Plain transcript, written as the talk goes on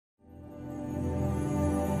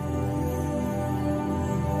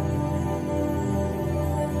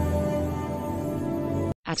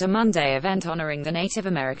At a Monday event honoring the Native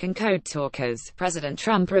American Code Talkers, President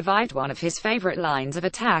Trump revived one of his favorite lines of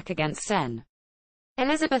attack against Sen.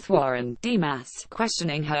 Elizabeth Warren, D-Mass,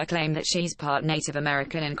 questioning her claim that she's part Native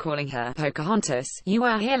American and calling her Pocahontas. "You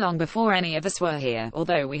were here long before any of us were here,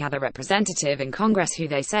 although we have a representative in Congress who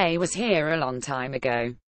they say was here a long time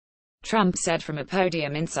ago," Trump said from a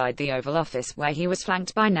podium inside the Oval Office where he was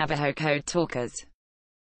flanked by Navajo Code talkers.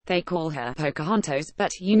 "They call her Pocahontas,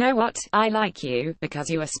 but you know what? I like you, because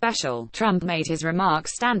you are special." Trump made his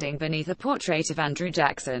remarks standing beneath a portrait of Andrew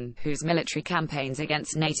Jackson, whose military campaigns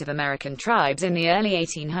against Native American tribes in the early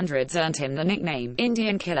 1800s earned him the nickname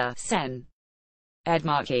Indian Killer. Sen. Ed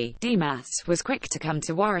Markey, D-Mass, was quick to come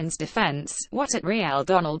to Warren's defense. "What at real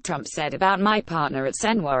Donald Trump said about my partner at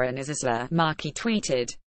Sen Warren is a slur," Markey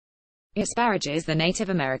tweeted. It disparages the Native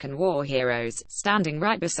American war heroes, standing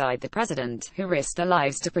right beside the president, who risked their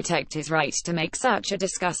lives to protect his right to make such a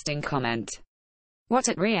disgusting comment. "What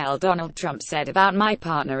at real Donald Trump said about my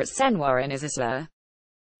partner at Sen Warren is a slur."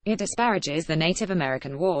 It disparages the Native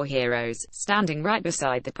American war heroes, standing right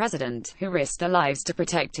beside the president, who risked their lives to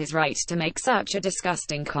protect his right to make such a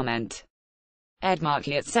disgusting comment. Ed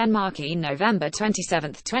Markey at Sen Markey, November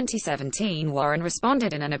 27, 2017. Warren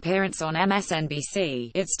responded in an appearance on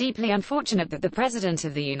MSNBC. "It's deeply unfortunate that the President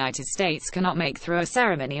of the United States cannot make through a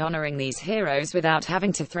ceremony honoring these heroes without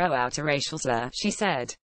having to throw out a racial slur," she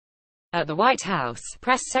said. At the White House,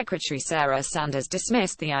 Press Secretary Sarah Sanders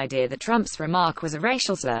dismissed the idea that Trump's remark was a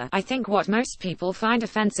racial slur. "I think what most people find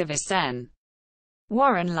offensive is Sen.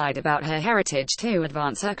 Warren lied about her heritage to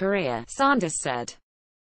advance her career," Sanders said.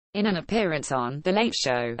 In an appearance on The Late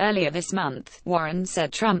Show earlier this month, Warren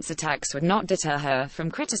said Trump's attacks would not deter her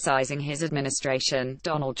from criticizing his administration.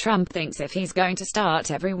 "Donald Trump thinks if he's going to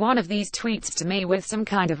start every one of these tweets to me with some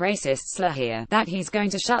kind of racist slur here, that he's going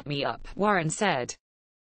to shut me up," Warren said.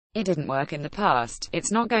 "It didn't work in the past,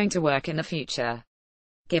 it's not going to work in the future.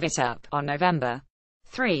 Give it up." On November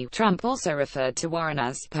 3, Trump also referred to Warren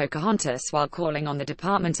as Pocahontas while calling on the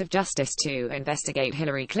Department of Justice to investigate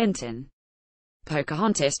Hillary Clinton.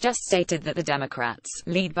 Pocahontas just stated that the Democrats,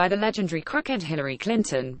 led by the legendary crooked Hillary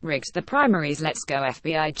Clinton, rigged the primaries. "Let's go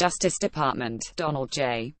FBI Justice Department." Donald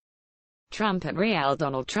J. Trump at Real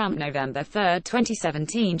Donald Trump, November 3,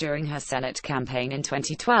 2017. During her Senate campaign in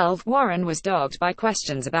 2012, Warren was dogged by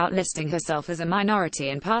questions about listing herself as a minority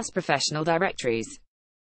in past professional directories.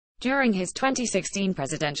 During his 2016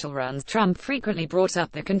 presidential run, Trump frequently brought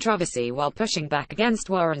up the controversy while pushing back against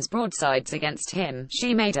Warren's broadsides against him.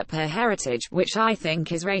 "She made up her heritage, which I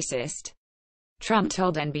think is racist," Trump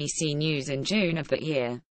told NBC News in June of that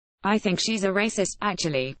year. "I think she's a racist,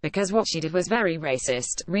 actually, because what she did was very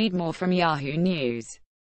racist." Read more from Yahoo News.